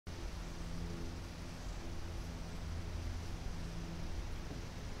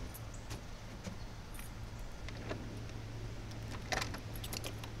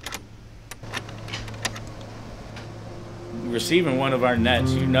receiving one of our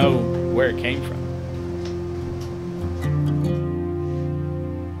nets, you know where it came from.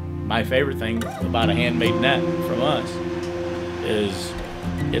 My favorite thing about a handmade net from us is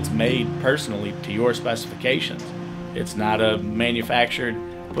it's made personally to your specifications. It's not a manufactured,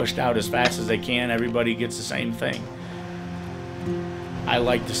 pushed out as fast as they can, everybody gets the same thing. I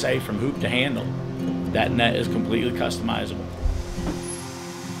like to say from hoop to handle, that net is completely customizable.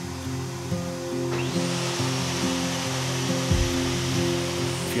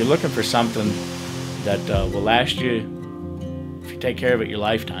 If you're looking for something that will last you, if you take care of it your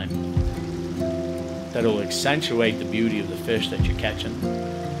lifetime, that will accentuate the beauty of the fish that you're catching,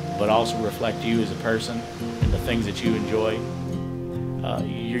 but also reflect you as a person and the things that you enjoy,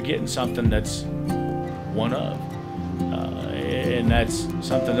 you're getting something that's one of, and that's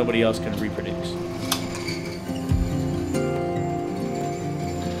something nobody else can reproduce.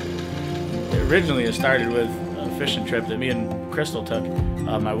 Originally, it started with a fishing trip that me and Crystal took,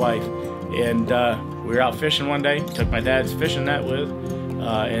 my wife, and we were out fishing one day, took my dad's fishing net with,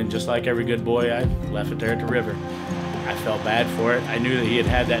 and just like every good boy, I left it there at the river. I felt bad for it. I knew that he had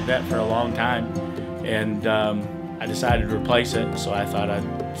had that net for a long time, and I decided to replace it, so I thought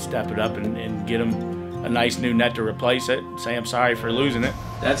I'd step it up and get him a nice new net to replace it, say I'm sorry for losing it.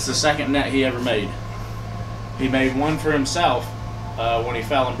 That's the second net he ever made. He made one for himself when he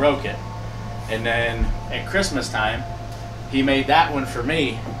fell and broke it. And then at Christmas time, he made that one for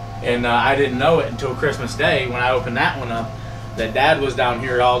me. And I didn't know it until Christmas Day when I opened that one up, that Dad was down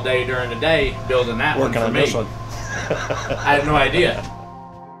here all day during the day building that one for me. Working on this one. I had no idea.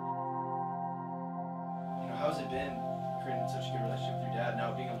 You know, how's it been creating such a good relationship with your dad,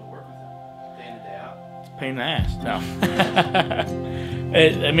 now being able to work with him day in and day out? Pain in the ass. No.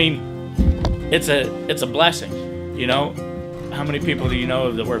 I mean, it's a blessing. You know, how many people do you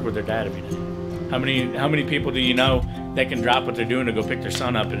know that work with their dad every day? How many people do you know that can drop what they're doing to go pick their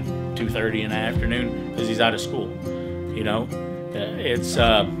son up at 2:30 in the afternoon because he's out of school? You know, it's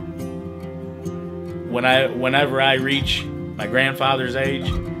whenever I reach my grandfather's age,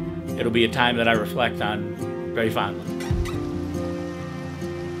 it'll be a time that I reflect on very fondly.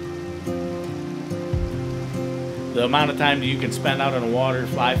 The amount of time that you can spend out on the water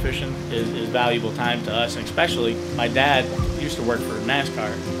fly fishing is valuable time to us, and especially my dad used to work for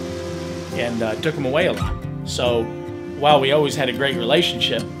NASCAR and took him away a lot. So while we always had a great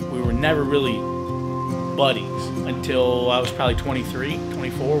relationship, we were never really buddies until I was probably 23,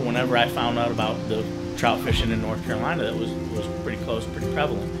 24, whenever I found out about the trout fishing in North Carolina that was pretty close, pretty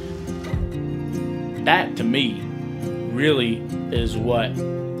prevalent. That to me really is what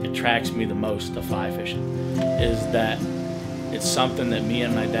attracts me the most to fly fishing, is that it's something that me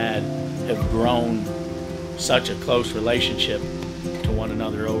and my dad have grown such a close relationship to one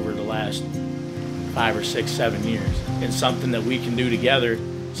another over the last 5 or 6, 7 years. It's something that we can do together,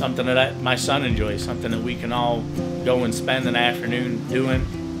 something that my son enjoys, something that we can all go and spend an afternoon doing.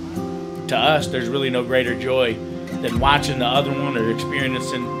 To us, there's really no greater joy than watching the other one or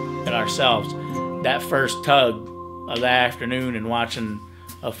experiencing it ourselves. That first tug of the afternoon and watching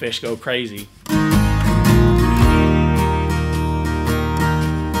a fish go crazy.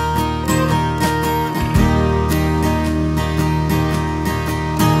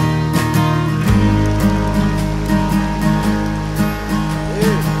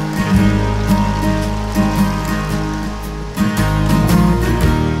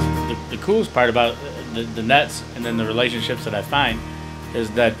 The coolest part about the nets and then the relationships that I find is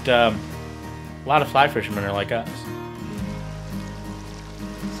that a lot of fly fishermen are like us.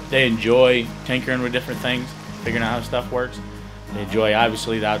 They enjoy tinkering with different things, figuring out how stuff works. They enjoy,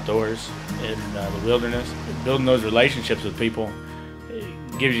 obviously, the outdoors and the wilderness. Building those relationships with people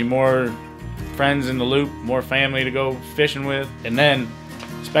gives you more friends in the loop, more family to go fishing with. And then,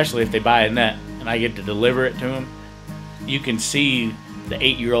 especially if they buy a net and I get to deliver it to them, you can see the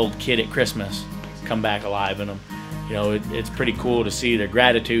 8-year-old kid at Christmas come back alive in them. You know, it's pretty cool to see their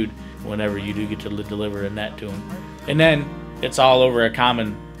gratitude whenever you do get to deliver a net to them. And then it's all over a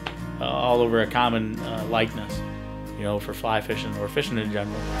common likeness, you know, for fly fishing or fishing in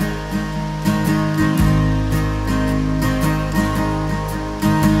general.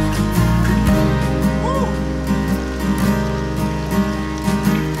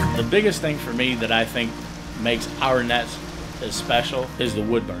 The biggest thing for me that I think makes our nets as special is the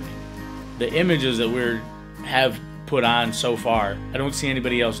wood burning. The images that we have put on so far, I don't see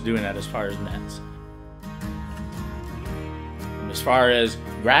anybody else doing that as far as nets. As far as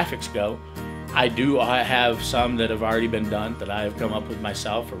graphics go, I have some that have already been done that I have come up with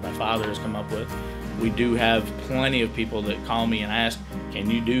myself or my father has come up with. We do have plenty of people that call me and ask,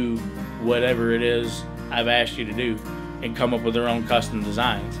 can you do whatever it is I've asked you to do? and come up with their own custom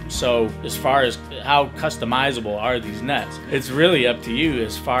designs. So as far as how customizable are these nets, it's really up to you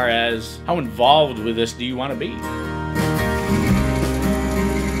as far as how involved with this do you want to be.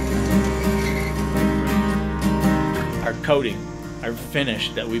 Our coating, our finish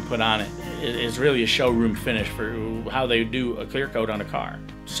that we put on it is really a showroom finish for how they do a clear coat on a car.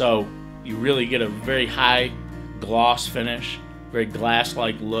 So you really get a very high gloss finish, very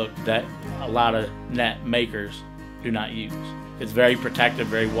glass-like look that a lot of net makers do not use. It's very protective,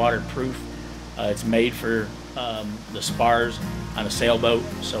 very waterproof. It's made for the spars on a sailboat,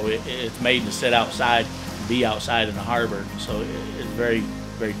 so it's made to sit outside, be outside in the harbor. So it's very,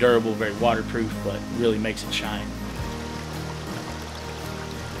 very durable, very waterproof, but really makes it shine.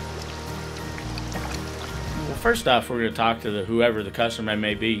 Well, first off, we're going to talk to whoever the customer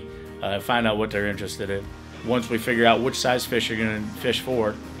may be, find out what they're interested in. Once we figure out which size fish you're going to fish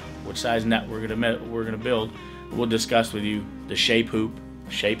for, which size net we're going to build, we'll discuss with you the shape hoop,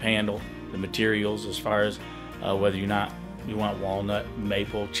 shape handle, the materials as far as whether you want walnut,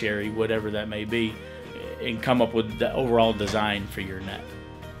 maple, cherry, whatever that may be, and come up with the overall design for your net.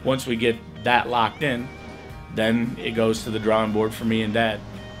 Once we get that locked in, then it goes to the drawing board for me and Dad.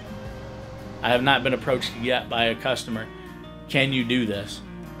 I have not been approached yet by a customer, can you do this?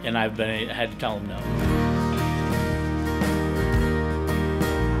 And I had to tell them no.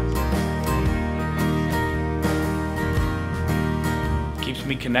 Keeps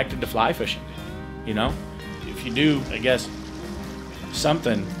me connected to fly fishing, you know? If you do, I guess,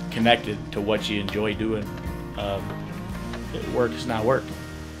 something connected to what you enjoy doing, work is not work,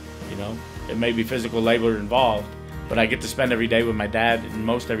 you know? It may be physical labor involved, but I get to spend every day with my dad and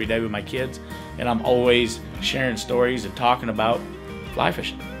most every day with my kids, and I'm always sharing stories and talking about fly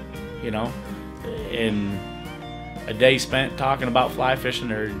fishing, you know? And a day spent talking about fly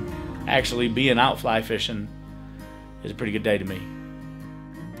fishing or actually being out fly fishing is a pretty good day to me.